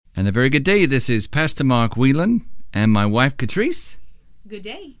And a very good day. This is Pastor Mark Whelan and my wife, Catrice. Good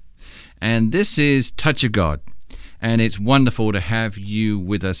day. And this is Touch of God. And it's wonderful to have you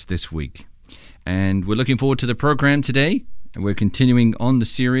with us this week. And we're looking forward to the program today. And we're continuing on the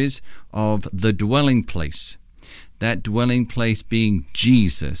series of The Dwelling Place. That dwelling place being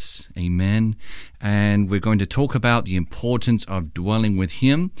Jesus. Amen. And we're going to talk about the importance of dwelling with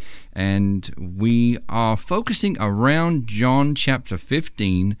Him. And we are focusing around John chapter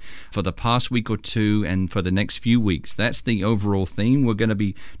 15 for the past week or two and for the next few weeks. That's the overall theme. We're going to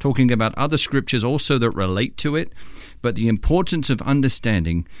be talking about other scriptures also that relate to it. But the importance of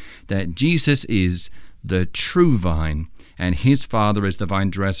understanding that Jesus is the true vine and His Father is the vine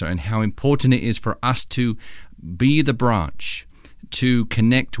dresser, and how important it is for us to be the branch, to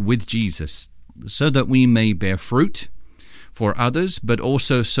connect with Jesus so that we may bear fruit for others, but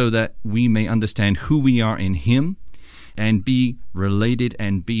also so that we may understand who we are in Him and be related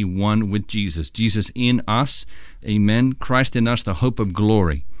and be one with Jesus. Jesus in us, amen. Christ in us, the hope of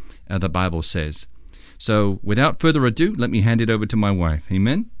glory, the Bible says. So without further ado, let me hand it over to my wife.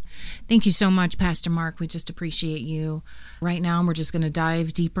 Amen. Thank you so much, Pastor Mark. We just appreciate you. Right now, we're just going to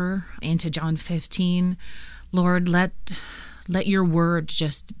dive deeper into John 15. Lord, let your word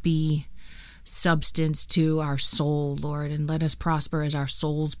just be substance to our soul, Lord, and let us prosper as our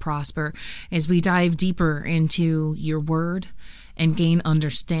souls prosper as we dive deeper into your word and gain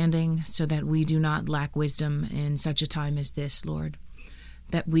understanding so that we do not lack wisdom in such a time as this, Lord,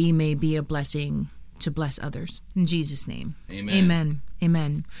 that we may be a blessing to bless others. In Jesus' name. Amen. Amen.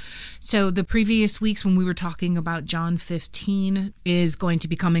 Amen. So the previous weeks when we were talking about John 15 is going to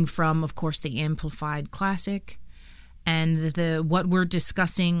be coming from, of course, the Amplified Classic. And what we're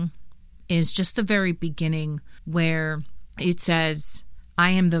discussing is just the very beginning where it says, I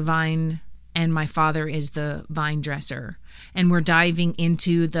am the vine and my Father is the vine dresser. And we're diving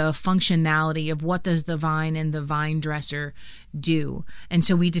into the functionality of what does the vine and the vine dresser do. And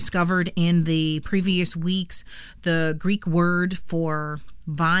so we discovered in the previous weeks the Greek word for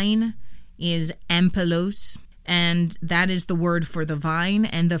vine is ampelos, and that is the word for the vine.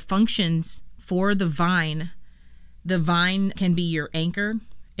 And the functions for the vine can be your anchor.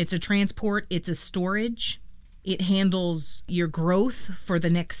 It's a transport. It's a storage. It handles your growth for the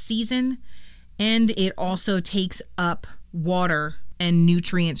next season. And it also takes up water and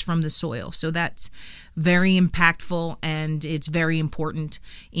nutrients from the soil. So that's very impactful and it's very important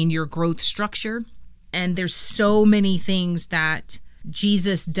in your growth structure. And there's so many things that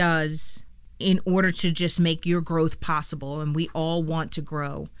Jesus does in order to just make your growth possible. And we all want to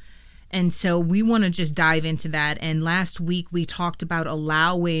grow. And so we want to just dive into that. And last week we talked about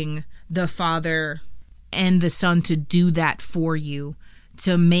allowing the Father and the Son to do that for you,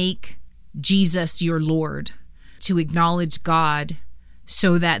 to make Jesus your Lord, to acknowledge God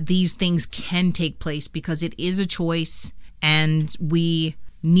so that these things can take place, because it is a choice and we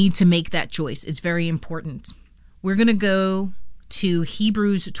need to make that choice. It's very important. We're going to go to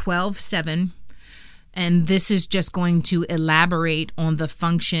Hebrews 12:7, and this is just going to elaborate on the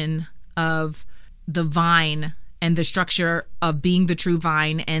function of the vine and the structure of being the true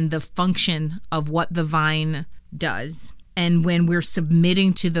vine and the function of what the vine does. And when we're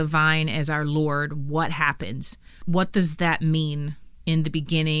submitting to the vine as our Lord, what happens? What does that mean in the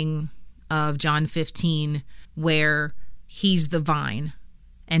beginning of John 15, where He's the vine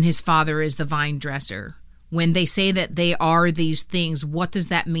and His Father is the vine dresser? When they say that they are these things, what does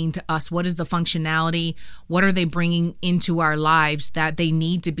that mean to us? What is the functionality? What are they bringing into our lives that they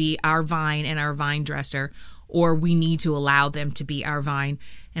need to be our vine and our vine dresser, or we need to allow them to be our vine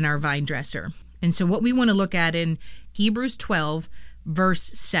and our vine dresser? And so what we want to look at in Hebrews 12, verse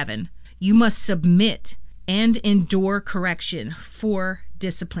 7, you must submit and endure correction for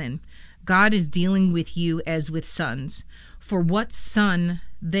discipline. God is dealing with you as with sons. For what son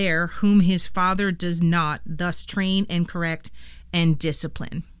there whom his father does not thus train and correct and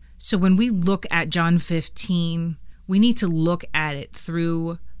discipline? So when we look at John 15, we need to look at it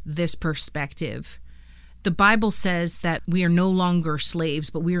through this perspective. The Bible says that we are no longer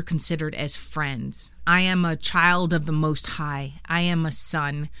slaves, but we are considered as friends. I am a child of the Most High. I am a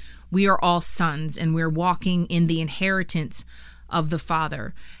son. We are all sons, and we're walking in the inheritance of the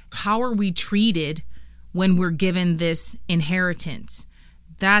Father. How are we treated when we're given this inheritance?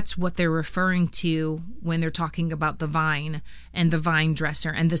 That's what they're referring to when they're talking about the vine and the vine dresser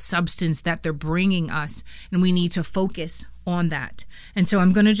and the substance that they're bringing us. And we need to focus on that. And so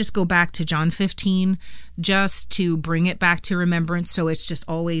I'm going to just go back to John 15 just to bring it back to remembrance so it's just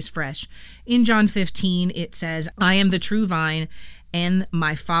always fresh. In John 15, it says, I am the true vine and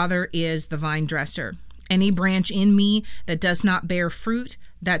my Father is the vine dresser. Any branch in me that does not bear fruit,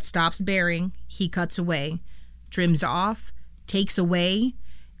 that stops bearing, he cuts away, trims off, takes away,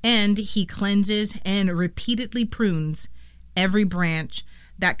 and he cleanses and repeatedly prunes every branch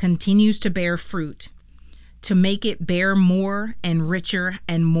that continues to bear fruit, to make it bear more and richer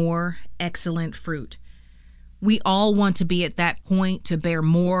and more excellent fruit. We all want to be at that point to bear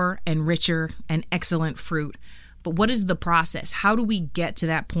more and richer and excellent fruit. But what is the process? How do we get to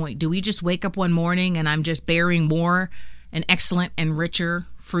that point? Do we just wake up one morning and I'm just bearing more and excellent and richer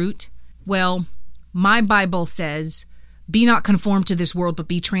fruit? Well, my Bible says, be not conformed to this world, but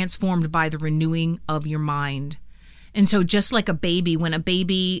be transformed by the renewing of your mind. And so just like a baby, when a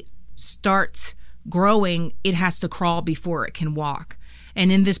baby starts growing, it has to crawl before it can walk.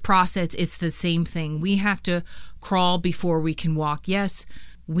 And in this process, it's the same thing. We have to crawl before we can walk. Yes,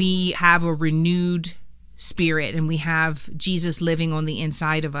 we have a renewed spirit and we have Jesus living on the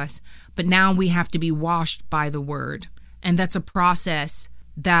inside of us, but now we have to be washed by the word. And that's a process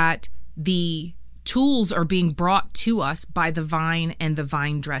that the tools are being brought to us by the vine and the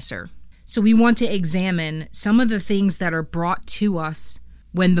vine dresser. So we want to examine some of the things that are brought to us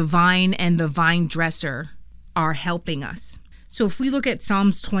when the vine and the vine dresser are helping us. So if we look at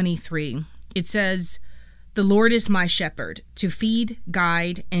Psalms 23, it says, "The Lord is my shepherd, to feed,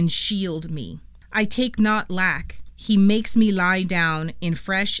 guide, and shield me. I take not lack. He makes me lie down in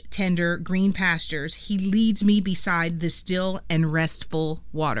fresh, tender, green pastures. He leads me beside the still and restful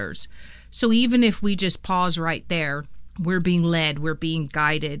waters." So even if we just pause right there, we're being led, we're being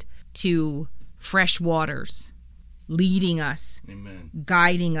guided to fresh waters, leading us, Amen.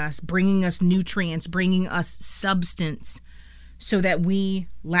 Guiding us, bringing us nutrients, bringing us substance, so that we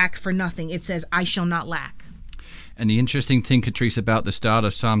lack for nothing. It says, I shall not lack. And the interesting thing, Catrice, about the start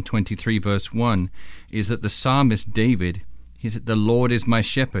of Psalm 23, verse 1, is that the psalmist David, he said, "The Lord is my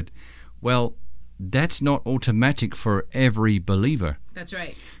shepherd." Well, that's not automatic for every believer. That's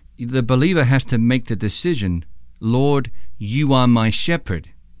right. The believer has to make the decision, Lord, you are my shepherd.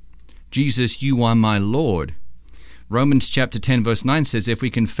 Jesus, you are my Lord. Romans chapter 10 verse 9 says, if we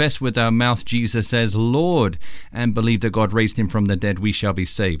confess with our mouth Jesus as Lord and believe that God raised him from the dead, we shall be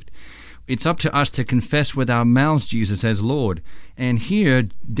saved. It's up to us to confess with our mouths Jesus as Lord. And here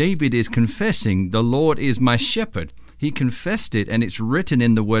David is confessing, the Lord is my shepherd. He confessed it, and it's written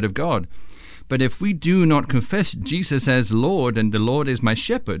in the Word of God. But if we do not confess Jesus as Lord and the Lord is my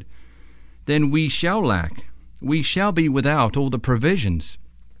shepherd, then we shall lack. We shall be without all the provisions.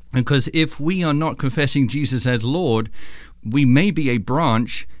 Because if we are not confessing Jesus as Lord, we may be a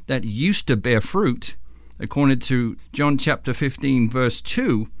branch that used to bear fruit, according to John chapter 15, verse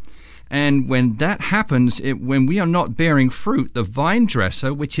 2. And when that happens, when we are not bearing fruit, the vine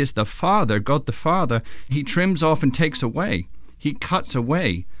dresser, which is the Father, God the Father, he trims off and takes away. He cuts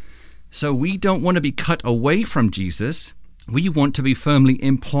away. So we don't want to be cut away from Jesus. We want to be firmly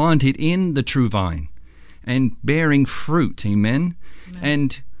implanted in the true vine and bearing fruit. Amen? Amen.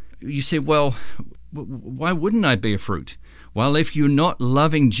 And you say, well, why wouldn't I bear fruit? Well, if you're not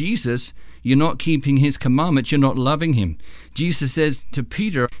loving Jesus, you're not keeping his commandments, you're not loving him. Jesus says to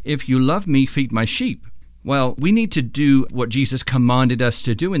Peter, if you love me, feed my sheep. Well, we need to do what Jesus commanded us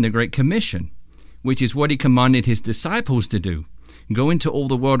to do in the Great Commission, which is what he commanded his disciples to do. Go into all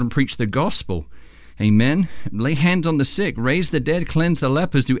the world and preach the gospel. Amen. Lay hands on the sick, raise the dead, cleanse the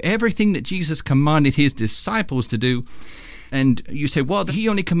lepers, do everything that Jesus commanded his disciples to do. And you say, well, he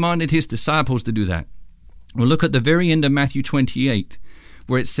only commanded his disciples to do that. Well, look at the very end of Matthew 28,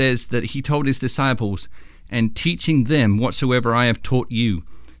 where it says that he told his disciples, and teaching them whatsoever I have taught you.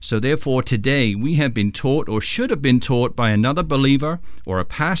 So therefore today we have been taught, or should have been taught, by another believer or a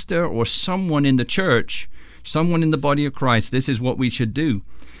pastor or someone in the church, someone in the body of Christ. This is what we should do.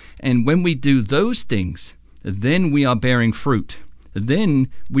 And when we do those things, then we are bearing fruit. Then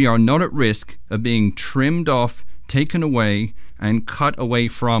we are not at risk of being trimmed off, taken away, and cut away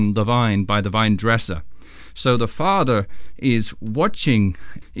from the vine by the vine dresser. So the Father is watching,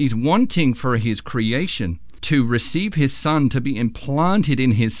 he's wanting for his creation to receive his Son, to be implanted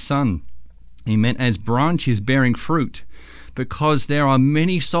in his Son, amen, as branches bearing fruit, because there are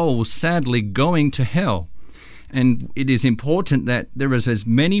many souls sadly going to hell. And it is important that there is as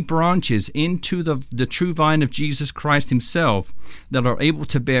many branches into the true vine of Jesus Christ himself that are able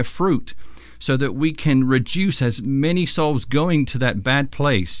to bear fruit, so that we can reduce as many souls going to that bad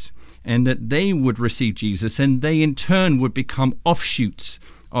place, and that they would receive Jesus, and they in turn would become offshoots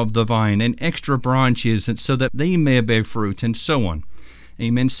of the vine and extra branches, and so that they may bear fruit, and so on.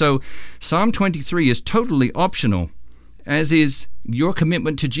 Amen. So Psalm 23 is totally optional, as is your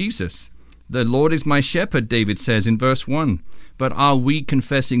commitment to Jesus. The Lord is my shepherd, David says in verse 1. But are we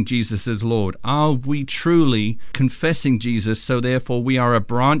confessing Jesus as Lord? Are we truly confessing Jesus, so therefore we are a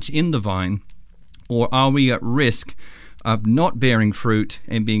branch in the vine? Or are we at risk of not bearing fruit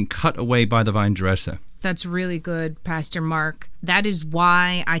and being cut away by the vine dresser? That's really good, Pastor Mark. That is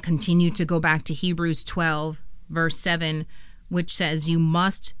why I continue to go back to Hebrews 12, verse 7, which says, you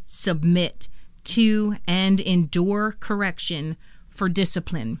must submit to and endure correction for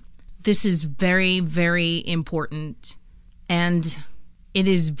discipline. This is very, very important. And it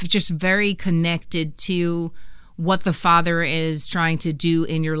is just very connected to what the Father is trying to do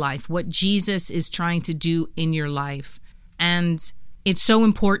in your life, what Jesus is trying to do in your life. And it's so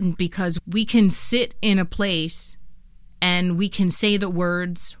important because we can sit in a place and we can say the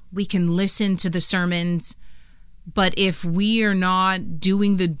words, we can listen to the sermons, but if we are not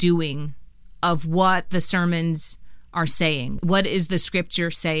doing the doing of what the sermons are saying, what is the scripture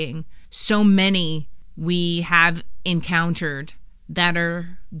saying? So many we have encountered that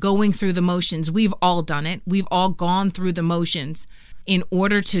are going through the motions. We've all done it. We've all gone through the motions. In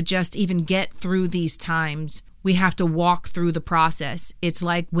order to just even get through these times, we have to walk through the process. It's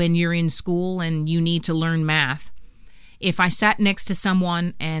like when you're in school and you need to learn math. If I sat next to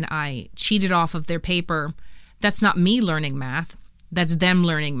someone and I cheated off of their paper, that's not me learning math. That's them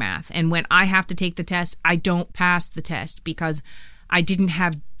learning math. And when I have to take the test, I don't pass the test because I didn't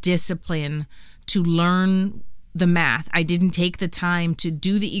have discipline to learn the math. I didn't take the time to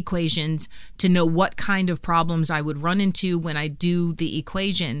do the equations, to know what kind of problems I would run into when I do the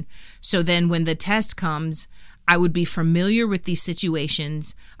equation. So then when the test comes, I would be familiar with these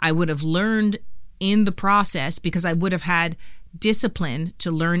situations. I would have learned in the process because I would have had discipline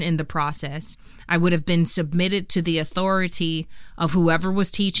to learn in the process. I would have been submitted to the authority of whoever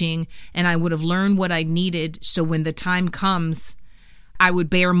was teaching, and I would have learned what I needed. So when the time comes, I would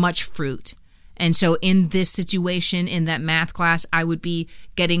bear much fruit. And so in this situation, in that math class, I would be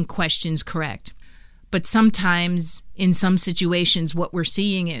getting questions correct. But sometimes in some situations, what we're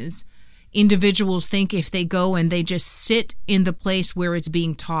seeing is individuals think if they go and they just sit in the place where it's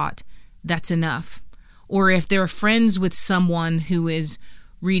being taught, that's enough. Or if they're friends with someone who is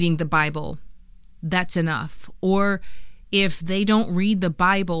reading the Bible, that's enough. Or if they don't read the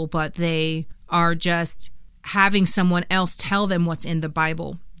Bible, but they are just having someone else tell them what's in the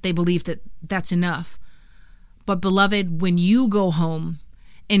Bible, they believe that that's enough. But beloved, when you go home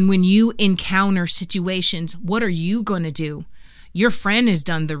and when you encounter situations, what are you going to do? Your friend has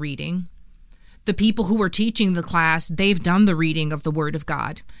done the reading. The people who are teaching the class, they've done the reading of the Word of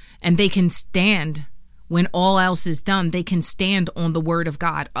God, and they can stand when all else is done. They can stand on the Word of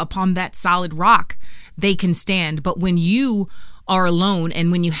God. Upon that solid rock, they can stand. But when you are alone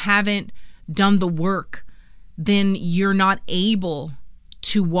and when you haven't done the work, then you're not able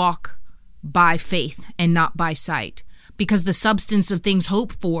to walk by faith and not by sight, because the substance of things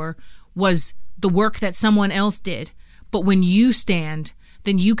hoped for was the work that someone else did. But when you stand,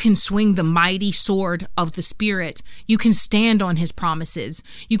 then you can swing the mighty sword of the Spirit. You can stand on His promises.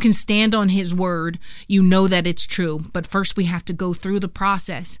 You can stand on His word. You know that it's true. But first we have to go through the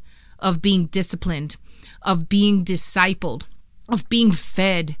process of being disciplined, of being discipled, of being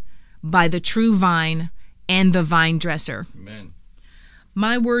fed by the true vine and the vine dresser. Amen.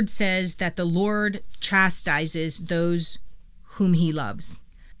 My word says that the Lord chastises those whom He loves.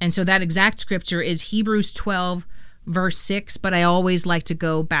 And so that exact scripture is Hebrews 12, verse 6, but I always like to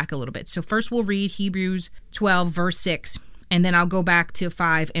go back a little bit. So first we'll read Hebrews 12, verse 6, and then I'll go back to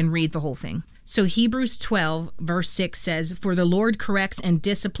 5 and read the whole thing. So Hebrews 12, verse 6 says, "For the Lord corrects and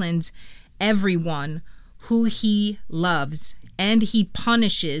disciplines everyone who He loves, and He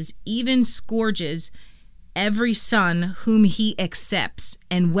punishes, even scourges, every son whom He accepts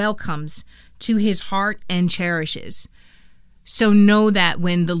and welcomes to His heart and cherishes." So know that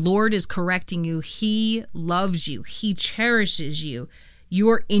when the Lord is correcting you, He loves you. He cherishes you.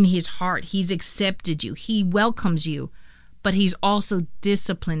 You're in His heart. He's accepted you. He welcomes you, but He's also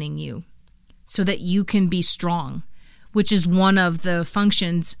disciplining you so that you can be strong, which is one of the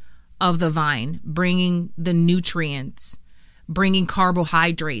functions of the vine, bringing the nutrients, bringing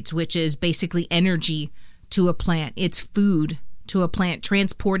carbohydrates, which is basically energy to a plant. It's food to a plant,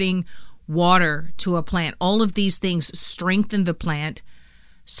 transporting water to a plant. All of these things strengthen the plant.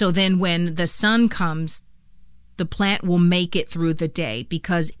 So then when the sun comes, the plant will make it through the day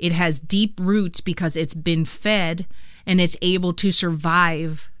because it has deep roots, because it's been fed and it's able to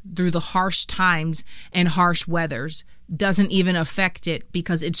survive through the harsh times and harsh weathers. Doesn't even affect it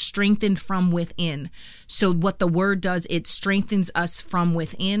because it's strengthened from within. So what the word does, it strengthens us from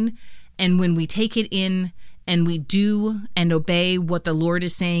within. And when we take it in and we do and obey what the Lord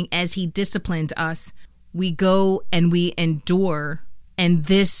is saying as he disciplines us, we go and we endure, and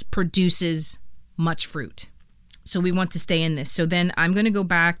this produces much fruit. So we want to stay in this. So then I'm going to go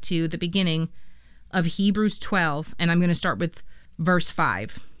back to the beginning of Hebrews 12, and I'm going to start with verse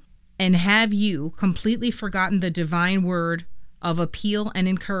 5. And have you completely forgotten the divine word of appeal and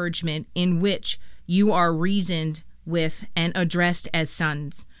encouragement in which you are reasoned with and addressed as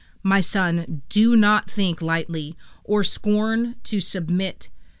sons? My son, do not think lightly or scorn to submit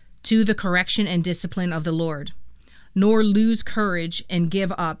to the correction and discipline of the Lord, nor lose courage and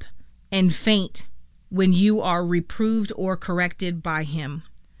give up and faint when you are reproved or corrected by him.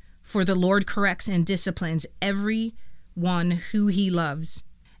 For the Lord corrects and disciplines every one who he loves,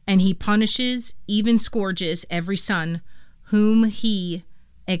 and he punishes, even scourges, every son whom he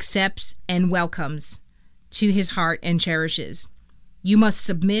accepts and welcomes to his heart and cherishes. You must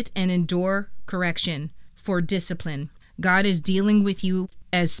submit and endure correction for discipline. God is dealing with you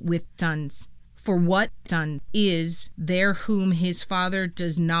as with sons. For what son is there whom his father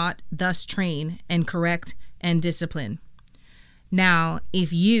does not thus train and correct and discipline? Now,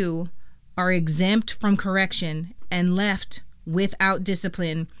 if you are exempt from correction and left without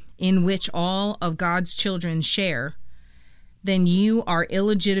discipline, in which all of God's children share, then you are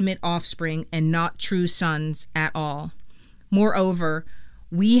illegitimate offspring and not true sons at all. Moreover,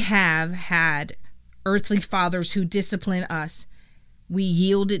 we have had earthly fathers who disciplined us. We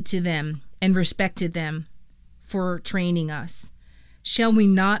yielded to them and respected them for training us. Shall we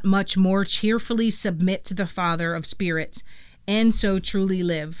not much more cheerfully submit to the Father of spirits and so truly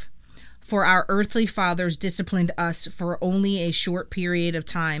live? For our earthly fathers disciplined us for only a short period of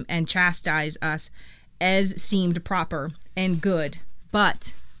time and chastised us as seemed proper and good.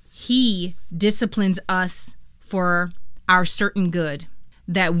 But he disciplines us for our certain good,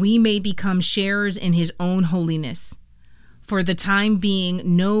 that we may become sharers in his own holiness. For the time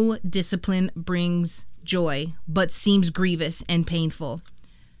being, no discipline brings joy, but seems grievous and painful.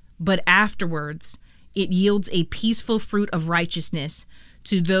 But afterwards, it yields a peaceful fruit of righteousness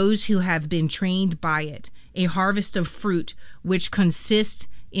to those who have been trained by it, a harvest of fruit which consists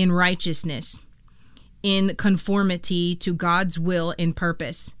in righteousness, in conformity to God's will and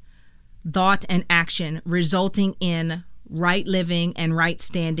purpose, thought and action, resulting in right living and right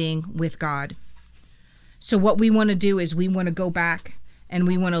standing with God. So what we want to do is we want to go back and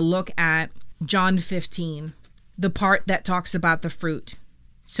we want to look at John 15, the part that talks about the fruit.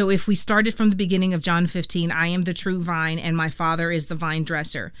 So if we started from the beginning of John 15, I am the true vine and my Father is the vine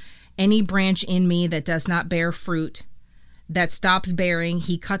dresser. Any branch in me that does not bear fruit, that stops bearing,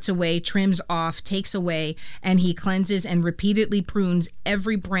 he cuts away, trims off, takes away, and he cleanses and repeatedly prunes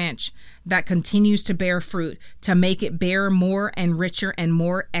every branch that continues to bear fruit, to make it bear more and richer and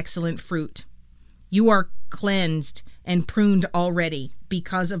more excellent fruit. You are cleansed and pruned already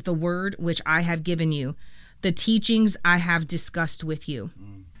because of the word which I have given you, the teachings I have discussed with you.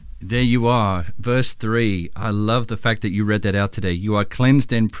 There you are. Verse 3. I love the fact that you read that out today. You are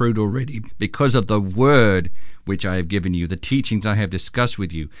cleansed and pruned already because of the word which I have given you, the teachings I have discussed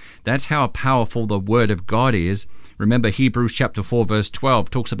with you. That's how powerful the word of God is. Remember, Hebrews chapter 4, verse 12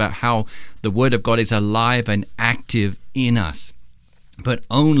 talks about how the word of God is alive and active in us. But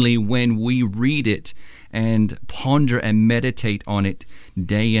only when we read it and ponder and meditate on it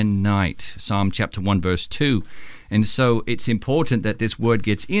day and night. Psalm chapter 1, verse 2. And so it's important that this word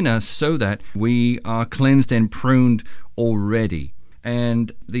gets in us so that we are cleansed and pruned already.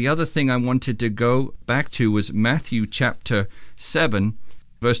 And the other thing I wanted to go back to was Matthew chapter 7,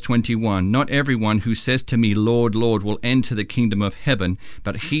 verse 21. Not everyone who says to me, Lord, Lord, will enter the kingdom of heaven,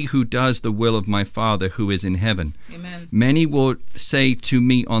 but he who does the will of my Father who is in heaven. Amen. Many will say to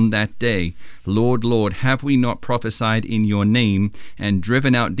me on that day, Lord, Lord, have we not prophesied in your name, and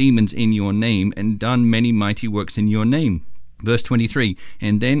driven out demons in your name, and done many mighty works in your name? Verse 23,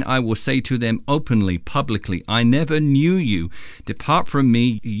 and then I will say to them openly, publicly, I never knew you. Depart from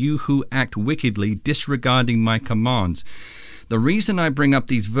me, you who act wickedly, disregarding my commands. The reason I bring up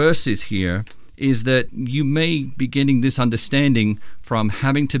these verses here is that you may be getting this understanding from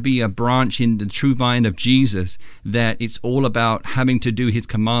having to be a branch in the true vine of Jesus, that it's all about having to do his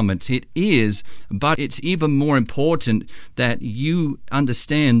commandments. It is, but it's even more important that you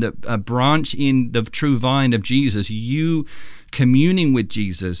understand that a branch in the true vine of Jesus, you communing with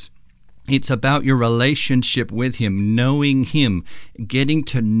Jesus, it's about your relationship with him, knowing him, getting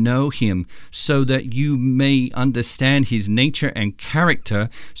to know him so that you may understand his nature and character,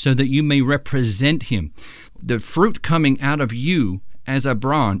 so that you may represent him. The fruit coming out of you as a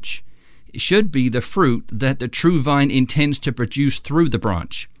branch should be the fruit that the true vine intends to produce through the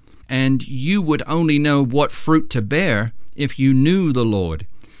branch. and you would only know what fruit to bear if you knew the Lord.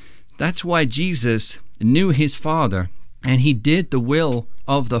 That's why Jesus knew his Father, and he did the will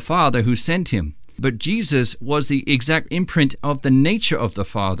of the Father who sent him. But Jesus was the exact imprint of the nature of the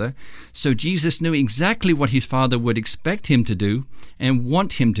Father, so Jesus knew exactly what his Father would expect him to do and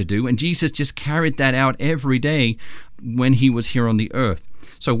want him to do, and Jesus just carried that out every day when he was here on the earth.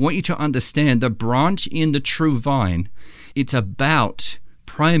 So I want you to understand the branch in the true vine, it's about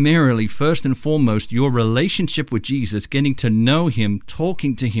primarily, first and foremost, your relationship with Jesus, getting to know him,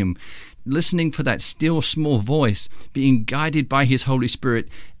 talking to him, listening for that still small voice, being guided by his Holy Spirit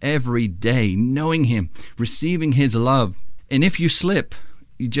every day, knowing him, receiving his love. And if you slip,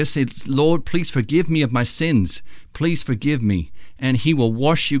 you just say, Lord, please forgive me of my sins. Please forgive me. And he will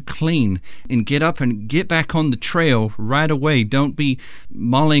wash you clean, and get up and get back on the trail right away. Don't be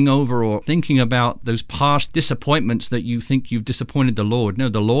mulling over or thinking about those past disappointments that you think you've disappointed the Lord. No,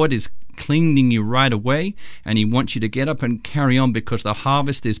 the Lord is cleaning you right away, and he wants you to get up and carry on, because the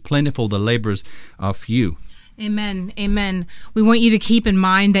harvest is plentiful, the laborers are few. Amen. Amen. We want you to keep in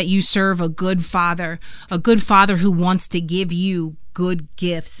mind that you serve a good Father who wants to give you good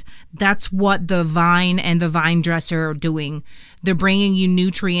gifts. That's what the vine and the vine dresser are doing. They're bringing you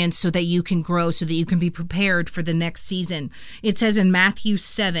nutrients so that you can grow, so that you can be prepared for the next season. It says in Matthew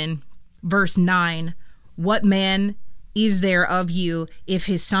 7, verse 9, "What man is there of you, if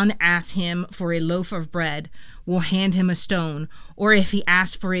his son asks him for a loaf of bread, will hand him a stone? Or if he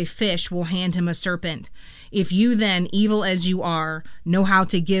asks for a fish, will hand him a serpent? If you then, evil as you are, know how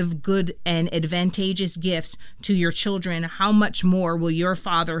to give good and advantageous gifts to your children, how much more will your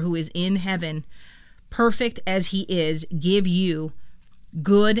Father who is in heaven, perfect as he is, give you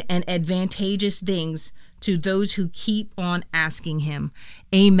good and advantageous things to those who keep on asking him."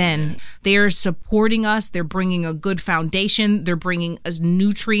 Amen. They're supporting us. They're bringing a good foundation. They're bringing us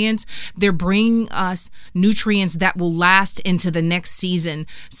nutrients. They're bringing us nutrients that will last into the next season.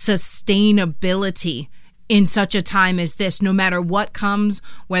 Sustainability in such a time as this, no matter what comes,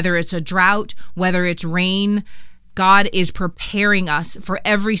 whether it's a drought, whether it's rain, God is preparing us for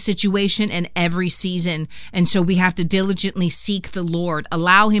every situation and every season. And so we have to diligently seek the Lord.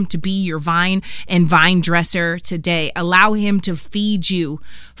 Allow him to be your vine and vine dresser today. Allow him to feed you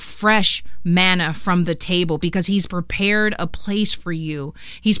fresh manna from the table, because he's prepared a place for you.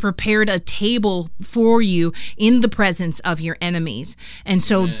 He's prepared a table for you in the presence of your enemies. And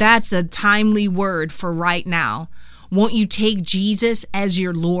so that's a timely word for right now. Won't you take Jesus as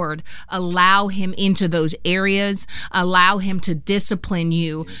your Lord? Allow him into those areas. Allow him to discipline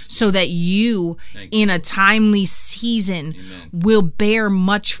you so that you, in a timely season, will bear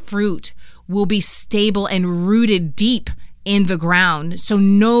much fruit, will be stable and rooted deep in the ground. So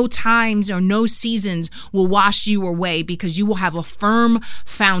no times or no seasons will wash you away, because you will have a firm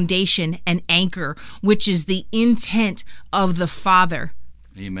foundation and anchor, which is the intent of the Father.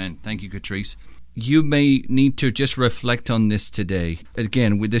 Amen. Thank you, Catrice. You may need to just reflect on this today.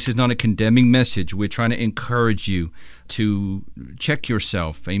 Again, this is not a condemning message. We're trying to encourage you to check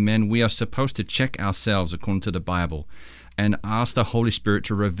yourself. Amen. We are supposed to check ourselves according to the Bible and ask the Holy Spirit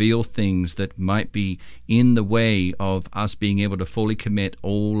to reveal things that might be in the way of us being able to fully commit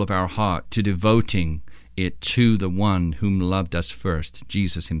all of our heart to devoting it to the one whom loved us first,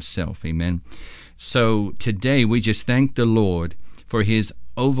 Jesus himself. Amen. So today we just thank the Lord for his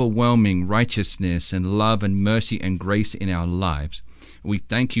overwhelming righteousness and love and mercy and grace in our lives. We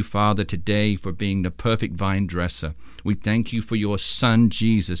thank you, Father, today for being the perfect vine dresser. We thank you for your Son,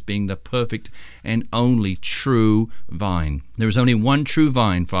 Jesus, being the perfect and only true vine. There is only one true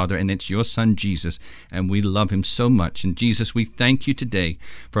vine, Father, and it's your Son, Jesus, and we love him so much. And Jesus, we thank you today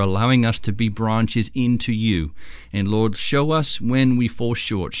for allowing us to be branches into you. And Lord, show us when we fall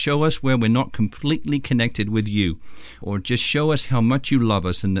short. Show us where we're not completely connected with you. Or just show us how much you love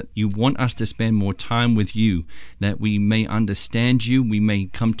us and that you want us to spend more time with you, that we may understand you, we may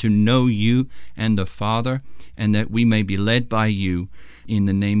come to know you and the Father, and that we may be led by you in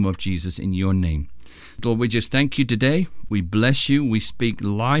the name of Jesus, in your name. Lord, we just thank you today. We bless you. We speak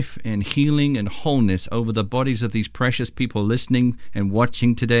life and healing and wholeness over the bodies of these precious people listening and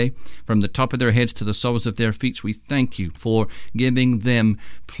watching today. From the top of their heads to the soles of their feet, we thank you for giving them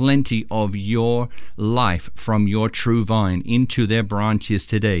plenty of your life from your true vine into their branches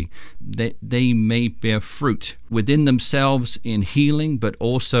today, that they may bear fruit within themselves in healing, but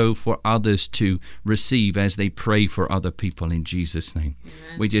also for others to receive as they pray for other people in Jesus' name.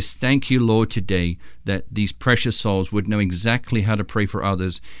 Amen. We just thank you, Lord, today that these precious souls would know exactly how to pray for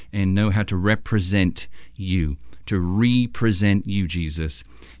others and know how to represent you, to represent you, Jesus,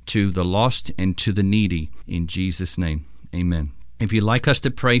 to the lost and to the needy. In Jesus' name, amen. If you'd like us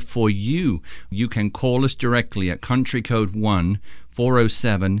to pray for you, you can call us directly at country code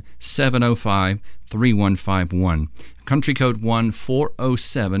 1-407-705-3151. Country code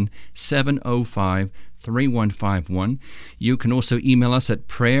 1-407-705-3151. You can also email us at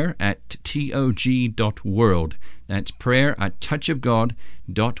prayer@tog.world. That's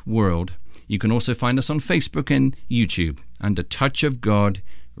prayer@touchofgod.world. You can also find us on Facebook and YouTube under Touch of God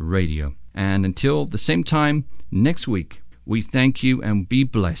Radio. And until the same time next week, we thank you and be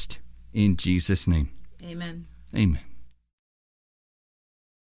blessed in Jesus' name. Amen. Amen.